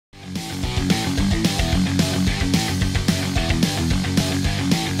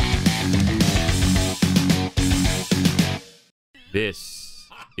This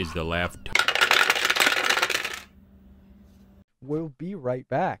is the Laugh. We'll be right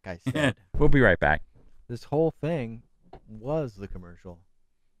back, I said. We'll be right back. This whole thing was the commercial.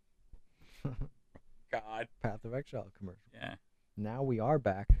 God. Path of Exile commercial. Yeah. Now we are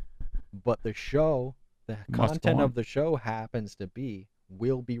back, but the show, the Must content go on. of the show happens to be,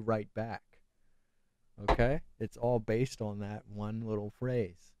 we'll be right back. Okay? It's all based on that one little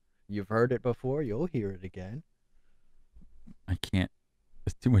phrase. You've heard it before, you'll hear it again. I can't.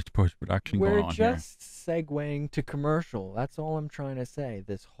 There's too much post-production going We're on here. just segueing to commercial. That's all I'm trying to say.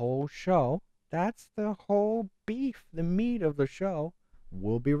 This whole show, that's the whole beef, the meat of the show.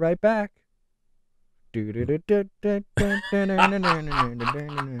 We'll be right back.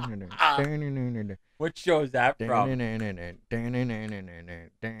 What show is that from?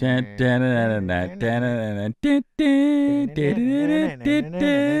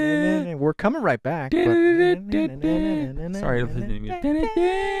 We're coming right back. Sorry,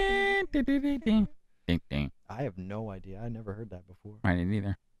 I have no idea. I never heard that before. I didn't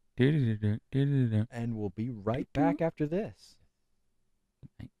either. And we'll be right back after this.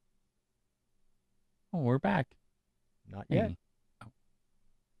 Oh, we're back. Not yet. Hey.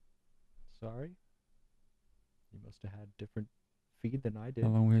 Sorry. You must have had different feed than I did. How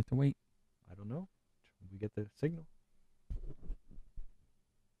long we have to wait? I don't know. We get the signal.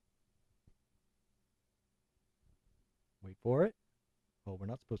 Wait for it. Oh, we're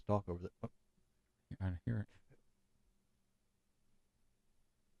not supposed to talk over the. Oh. I don't hear it.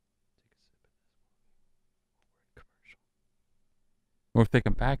 Take a sip of this. We're in commercial. Or if they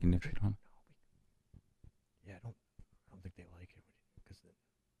come back and if you don't. Yeah, I don't think they like it because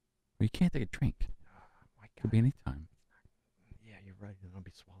Well, you can't take a drink. my God. Could be any time. Yeah, you're right. Then I'll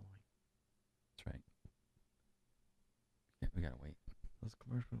be swallowing. That's right. Yeah, we gotta wait. Those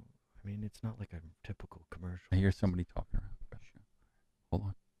commercial. I mean, it's not like a typical commercial. I hear somebody talking around. Hold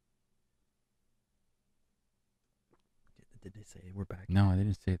on. Did they say we're back? No, they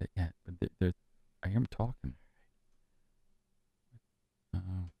didn't say that yet. But they're I hear them talking.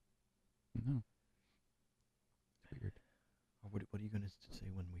 No. It's weird. What are you going to say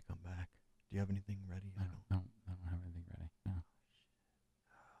when we come back? Do you have anything ready? I don't have anything ready. No.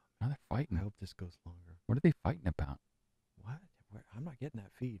 Now they're fighting. I hope this goes longer. What are they fighting about? What? I'm not getting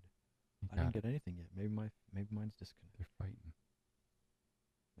that feed. You I didn't got get anything yet. Maybe mine's disconnected. They're fighting.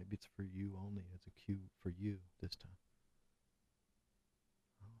 Maybe it's for you only. It's a cue for you this time.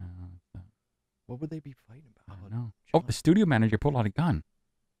 Oh. What would they be fighting about? I don't know. John? Oh, the studio manager pulled out a gun.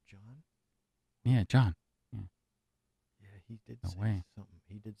 John? Yeah, John. Yeah, he did No say way. something.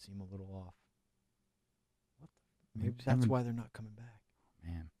 He did seem a little off. What the? They Maybe just that's haven't- why they're not coming back.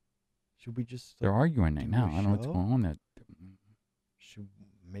 Man, Should we just? they're arguing right do now. a I don't know what's show? going on.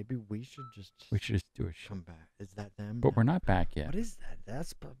 Maybe we should just. We should just do a show. come back. Is that them? But we're not back yet. What is that?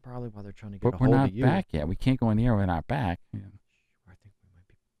 That's probably why they're trying to get But a we're hold not of you. back yet. We can't go in the air. We're not back. Yeah. I think we might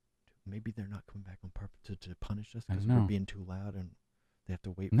be. Maybe they're not coming back on purpose to punish us I because don't we're know. being too loud and they have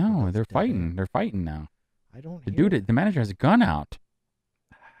to wait. for No, us they're to fighting. air. They're fighting now. I don't. The hear dude, it. the manager has a gun out.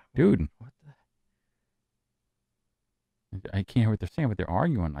 Dude. What the? I can't hear what they're saying, but they're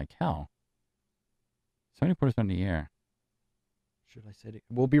arguing like hell. Somebody put us on the air. Should I say it?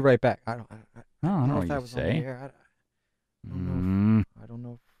 We'll be right back. I don't No, I don't know if what that you was on the say. air. I don't know. Mm, I don't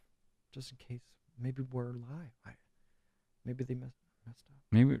know. Just in case, maybe we're live. Maybe they messed up.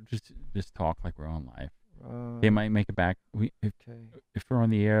 maybe just talk like we're on live. Uh, They might make it back. If we're on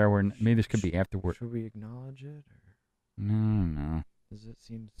the air, maybe this could be afterward. Should we acknowledge it, or No. does it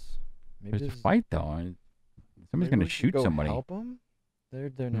seem? Maybe There's a this- fight though. Somebody's maybe gonna we should shoot go somebody. Help them? They're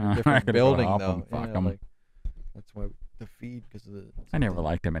in No, I'm a not different gonna go building help though. 'em. Fuck Yeah, 'em. like, that's why the feed because of the. I never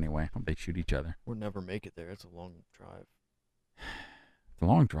liked them anyway. Hope they shoot each other. We'll never make it there. It's a long drive. It's a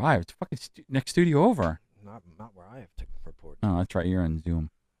long drive. It's fucking next studio over. Not where I have to report. Oh, that's right. You're on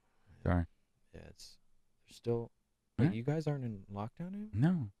Zoom. Sorry. Yeah, it's. They're still. Wait, Huh? you guys aren't in lockdown anymore?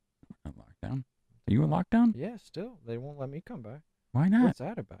 No, we're not lockdown. Are you in lockdown? Yeah, still. They won't let me come back. Why not? What's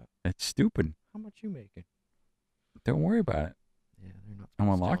that about? That's stupid. How much you making? Don't worry about it. Yeah, they're not. I'm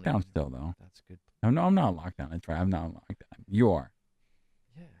on supposed to tell lockdown anyone. still, though. That's good. I'm not on lockdown. That's right. I'm not on lockdown. You are.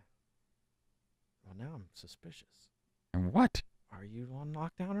 Yeah. Well, now I'm suspicious. And what? Are you on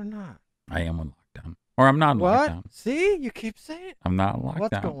lockdown or not? I am on lockdown. Or I'm not on What? lockdown. See, you keep saying. I'm not on lockdown.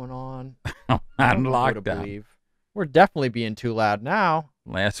 What's going on? I'm I not don't on know who to lockdown. believe. We're definitely being too loud now.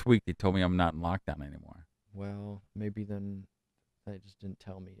 Last week they told me I'm not in lockdown anymore. Well, maybe then they just didn't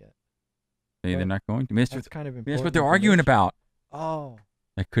tell me yet. Maybe they're Well, not going to. Maybe That's kind of important. that's what they're arguing information. about. Oh.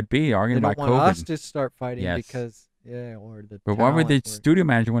 It could be arguing They about don't want COVID. us to start fighting Yes. because Yeah, or the But why would the talent or studio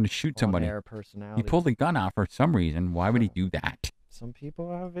manager want to shoot somebody? on-air He personality. pulled the gun out for some reason. Why would he do that? Some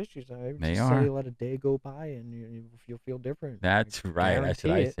people have issues. I would They just say are. let a day go by and you'll feel different. That's right. That's what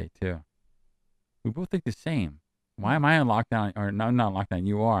Guarantee I it. say too. We both think the same. Why Hmm. am I on lockdown? Or no, not lockdown.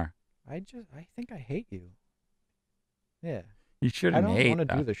 You are. I think I hate you. Yeah. You I shouldn't don't want hate to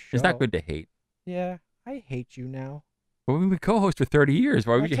though. do the It's not show. good to hate. Yeah, I hate you now. But we've been co-hosts for 30 years.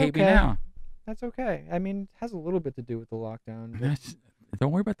 Why would you That's hate me okay. now? That's okay. I mean, it has a little bit to do with the lockdown,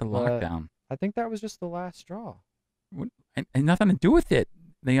 Don't worry about the but lockdown. I think that was just the last straw. And nothing to do with it.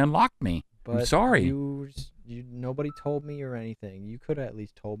 They unlocked me. I'm But sorry. nobody told me or anything. You could have at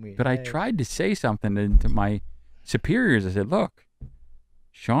least told me. But I Hey, tried to say something to my superiors. I said, look,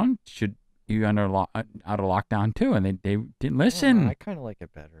 Sean should be out of lockdown too. And they didn't I don't listen. know, I kind of like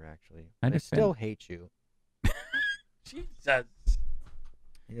it better actually. I I defend- still hate you. Jesus.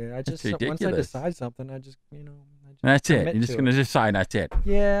 Yeah, That's once I ridiculous. decide something, I just That's it. commit You're just to going to it. decide. That's it.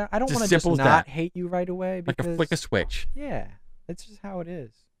 Yeah, I don't It's want as to just simple as not that. hate you right away Like because a flick a switch. yeah, it's just how it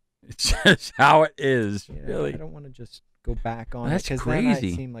is. It's just how it is. Yeah, Really. I don't want to just go back on That's it because then I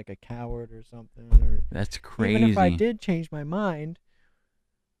crazy. seem like a coward or something. Or That's crazy. even if I did change my mind,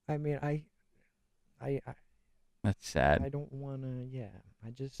 I mean, I That's sad. don't want to. Yeah, I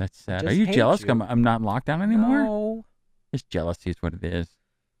just. That's I sad. Are just you hate jealous? you. I'm not in lockdown anymore? No, It's jealousy is what it is.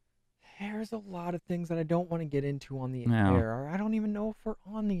 there's a lot of things that I don't want to get into on the No. air, or I don't even know if we're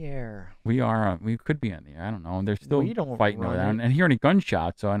on the air. We are. We could be on the air. I don't know. They're still We don't fighting over run that. it. And hearing a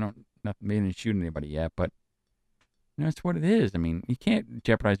gunshot, so I don't. They didn't shoot anybody yet, but that's what it is. I mean, you can't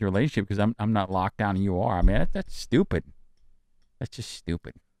jeopardize your relationship because I'm not locked down and you are. I mean, that's stupid. That's just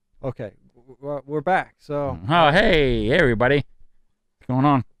stupid. Okay, we're back. So. Oh, hey, everybody. What's going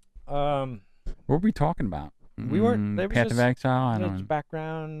on? What were we talking about? We weren't. They was Path of just Exile. I the don't know.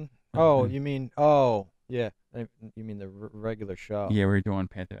 background. Oh, Oh, you mean? Oh, yeah. You mean the regular show? Yeah, we were doing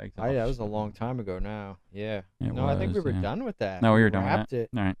Path of Exile. That was a long time ago now. Yeah. It No, I think we was, were yeah. done with that. No, we were done with wrapped that. it.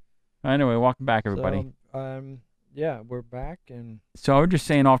 All right. Anyway, welcome back, everybody. So, yeah, we're back and So I was just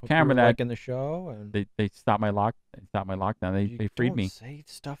saying off hope you camera were that liking the show and they stopped my lockdown. you They freed don't me. say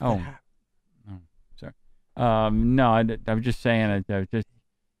stuff Oh. that happened. No, I was just saying I was just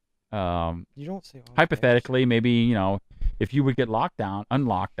You don't say all hypothetically maybe if you would get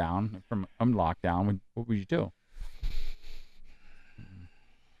unlocked down from unlockdown, what would you do?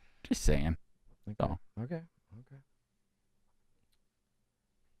 Just saying. Okay. So. Okay.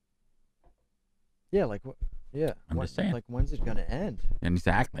 Yeah, like what? Yeah. I'm just saying. Like when's it gonna end?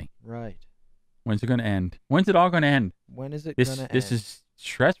 Exactly. Right. When's it going to end? When's it all going to end? When is it This gonna end? this is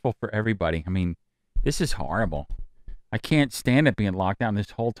stressful for everybody. I mean, this is horrible. I can't stand it being locked down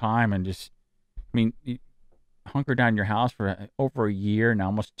this whole time and just. I mean, you hunker down in your house for over a year now,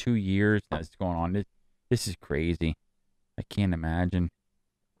 almost 2 years. That's going on. This is crazy. I can't imagine.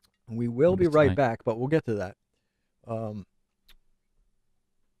 We will be It's right like- back, but we'll get to that.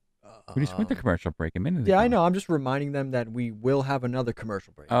 We just went to commercial break a minute ago. Yeah, I know. I'm just reminding them that we will have another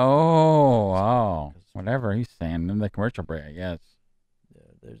commercial break. Oh, whatever he's saying. In the commercial break, I guess.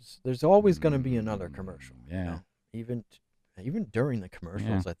 Yeah, there's always going to be another commercial. you Yeah. know? Even during the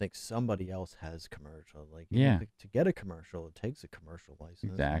commercials, I think somebody else has commercial. Like Yeah. to get a commercial, it takes a commercial license.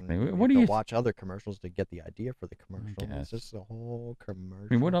 and Exactly. you What have do to you- watch other commercials to get the idea for the commercial? guess. It's just a whole commercial.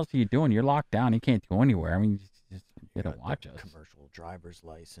 I mean, what else are you doing? You're locked down. You can't go anywhere. I mean, just you You gotta got watch the us. commercial driver's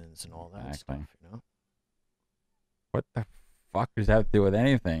license and all that Exactly. stuff. You know. What the fuck does that have to do with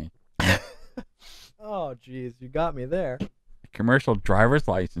anything? Oh, jeez, you got me there. Commercial driver's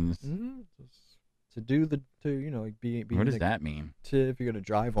license. Mm-hmm. To do the be What in does the- that mean? if you're gonna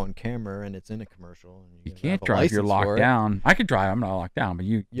drive on camera and it's in a commercial. And You gotta can't have a drive. You're license locked for it. down. I could drive. I'm not locked down, but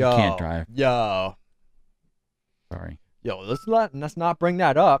you can't drive. Yo, Sorry. let's not bring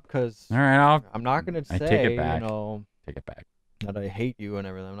that up because All right, I'm not gonna I say take it back. Take it back. that I hate you and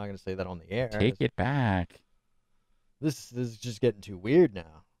everything. I'm not gonna say that on the air. Take it back. This is just getting too weird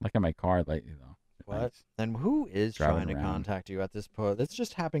now. Look at my card lately, though. What? Nice. And who is Driving trying to around. contact you at this point? It's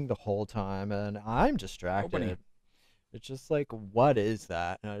just happening the whole time, and I'm distracted. Nobody. It's just like, what is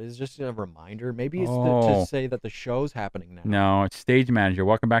that? It's just a reminder. Maybe it's Oh. to say that the show's happening now. No, it's stage manager.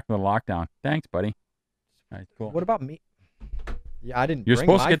 Welcome back to the lockdown. Thanks, buddy. All right, cool. What about me? Yeah, I didn't You're bring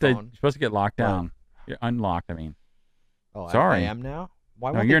supposed my to get phone. you're supposed to get locked What? down. You're unlocked. I mean. Oh, Sorry. I am now?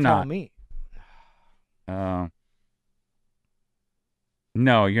 Why No, won't you're they tell not. me?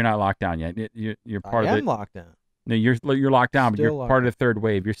 No, you're not locked down yet. You're part I of am the. locked down. No, you're locked down, but Still you're locked part of the third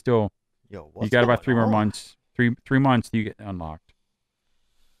wave. You're still. Yo, what's You got about going 3 more on? months. Three months. You get unlocked.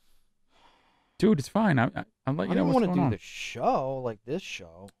 Dude, it's fine. I'll let I you know don't what's want to going do on. the show like this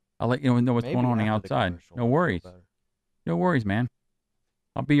show. I'll let you know what's Maybe going on after the outside. commercial No will feel worries. better. No worries, man.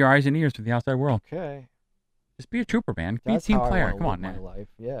 I'll be your eyes and ears for the outside world. Okay. Just be a trooper, man. Be That's a team how I player. want to Come live on, my man. life.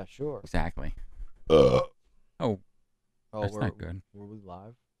 Yeah, sure. Exactly. Oh, That's not good. Were we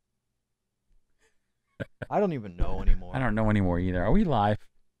live? I don't even know anymore. I don't know anymore either. Are we live?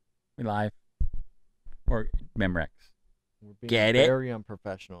 We live? Or Memorex? We're being Get it? very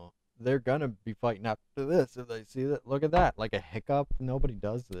unprofessional. They're gonna be fighting after this if they see that. Look at that, like a hiccup. Nobody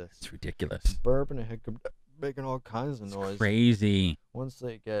does this. It's ridiculous. Burp and a hiccup, making all kinds of It's noise. crazy. Once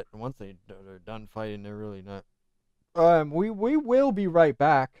they're done fighting, they're really not. We will be right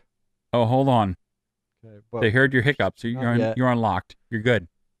back. Oh, hold on. Okay, but They heard your hiccups. So Not yet. you're unlocked. You're good.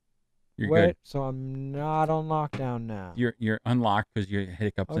 You're wait, good. so I'm not on lockdown now. You're unlocked because your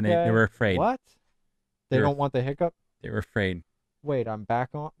hiccups and they Okay, were afraid. What? They You're- don't want the hiccup? They were afraid. Wait, I'm back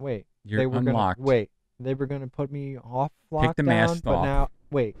on. Wait, You're they were unlocked. gonna wait. They were gonna put me off lockdown, Take the mask but off. now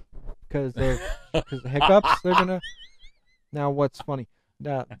wait, because the hiccups they're gonna. Now what's funny?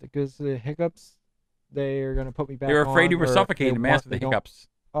 Now because the hiccups, they're gonna put me back. They were afraid on, you were or suffocating they the mask want- with the they don't- hiccups.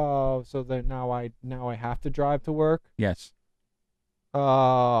 Oh, so that now I have to drive to work. Yes.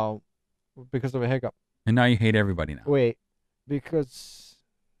 Because of a hiccup. And now you hate everybody now. Wait, because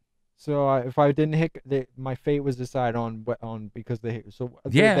so if I didn't my fate was decided on because they so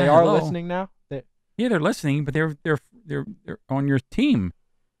Yeah, they are hello. listening now. Yeah, they're listening, but they're on your team.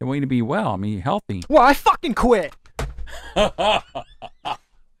 They want you to be well. I mean, healthy. Well, I fucking quit.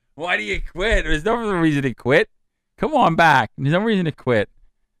 Why do you quit? There's no reason to quit. Come on back. There's no reason to quit.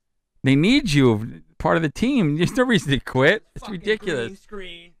 They need you, part of the team. There's no reason to quit. It's Fucking ridiculous. Green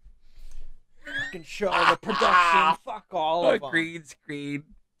screen. Fucking show the production. Fuck all of them. Green screen.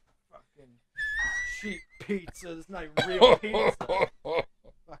 Fucking cheap pizza. It's not even real pizza.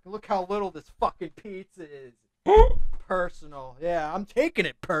 Fucking look how little this fucking pizza is. Personal. Yeah, I'm taking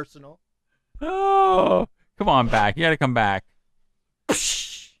it personal. Oh, come on back. You got to come back.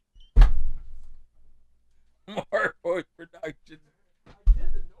 More voice production.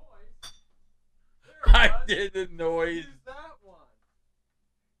 I did the noise. Use that one.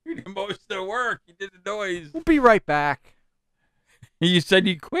 You did most of the work. You did the noise. We'll be right back. You said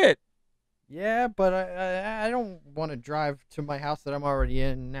you quit. Yeah, but I don't want to drive to my house that I'm already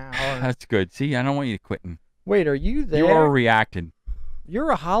in now. That's good. See, I don't want you quitting. Wait, are you there? You overreacted.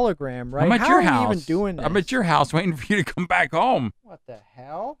 You're a hologram, right? I'm at How your are house. you even doing this? I'm at your house waiting for you to come back home. What the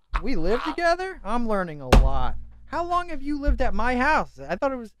hell? We live together? I'm learning a lot. How long have you lived at my house? I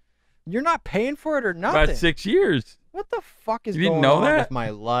thought it was. You're not paying for it or nothing. About 6 years. What the fuck is You didn't going know on that? with my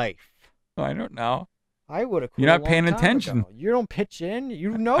life? I don't know. I would have. You're not paying attention. You don't pitch in.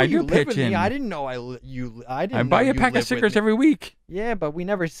 You know I you do live pitch with me. in. I didn't know I didn't. I buy know you a pack lived of with cigarettes me. every week. Yeah, but we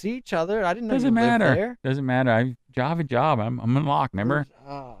never see each other. I didn't know Doesn't you lived matter. there. Doesn't matter. I job. I'm unlocked. Remember?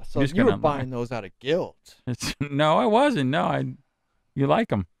 So just you were gonna buying those out of guilt. No, I wasn't. No, you like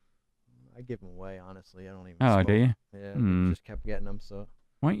them. I give them away, honestly. I don't even. Oh, smoke. do you? Yeah, Hmm. just kept getting them. So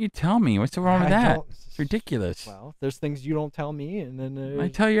Why don't you tell me? What's wrong with I that? don't- It's ridiculous. Well, there's things you don't tell me, and then I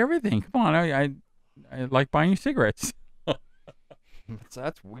tell you everything. Come on. I like buying you cigarettes.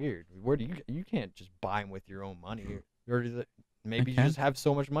 that's weird. Where do you can't just buy them with your own money, or does it, maybe you can. just have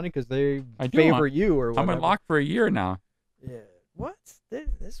so much money because they I do. favor you or I'm whatever. unlocked for a year now. Yeah. What?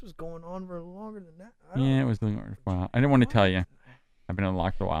 This was going on for longer than that. Yeah, it was doing it for a while. I didn't want to tell you. I've been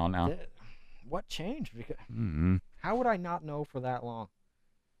unlocked for a while now. What changed? Because Mm-hmm. how would I not know for that long?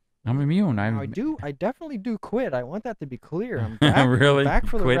 I'm immune. Now, I definitely do quit. I want that to be clear. I'm back, Really? back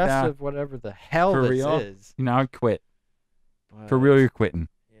for the Quit rest now? of whatever the hell For this real? is. You know, I quit. For But, real, you're quitting.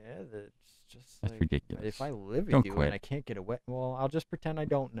 Yeah, that's just That's like, ridiculous. if I live with Don't you quit. and I can't get away, well, I'll just pretend I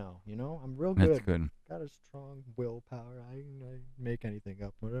don't know. You know, I'm real That's good. good. Got a strong willpower. I make anything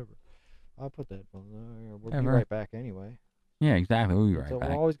up, whatever. I'll put that. We'll be Whatever. right back anyway. Yeah, exactly. We'll be So right we're back.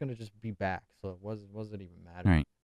 always gonna just be back. So it wasn't even matter. All right.